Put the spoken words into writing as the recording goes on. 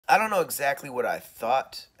I don't know exactly what I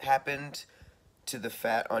thought happened to the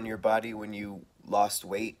fat on your body when you lost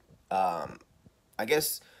weight. I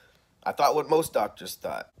guess I thought what most doctors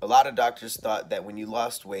thought. A lot of doctors thought that when you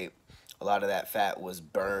lost weight, a lot of that fat was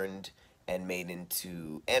burned and made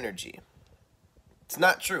into energy. It's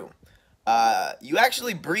not true. You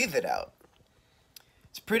actually breathe it out.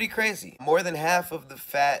 It's pretty crazy. More than half of the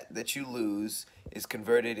fat that you lose is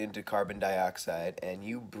converted into carbon dioxide, and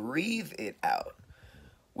you breathe it out,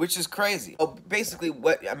 which is crazy. Oh, basically,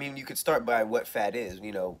 you could start by what fat is.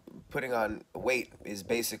 Putting on weight is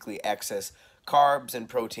basically excess carbs and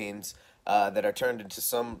proteins that are turned into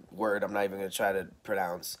some word I'm not even going to try to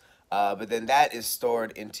pronounce. But then that is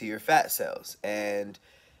stored into your fat cells. And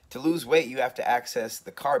to lose weight, you have to access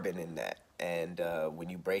the carbon in that. And when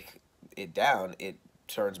you break it down, it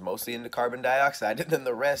turns mostly into carbon dioxide. And then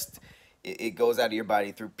the rest, it goes out of your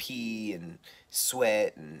body through pee and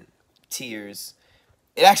sweat and tears.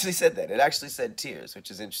 It actually said that. It actually said tears,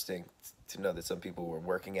 which is interesting to know that some people were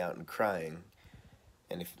working out and crying.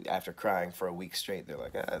 And if after crying for a week straight, they're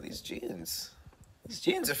like, these jeans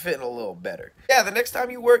are fitting a little better. Yeah, the next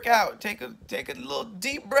time you work out, take a little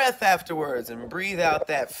deep breath afterwards and breathe out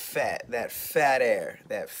that fat air,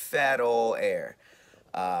 that fat old air.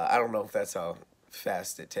 I don't know if that's how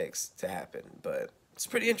fast it takes to happen, but it's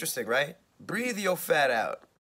pretty interesting, right? Breathe your fat out.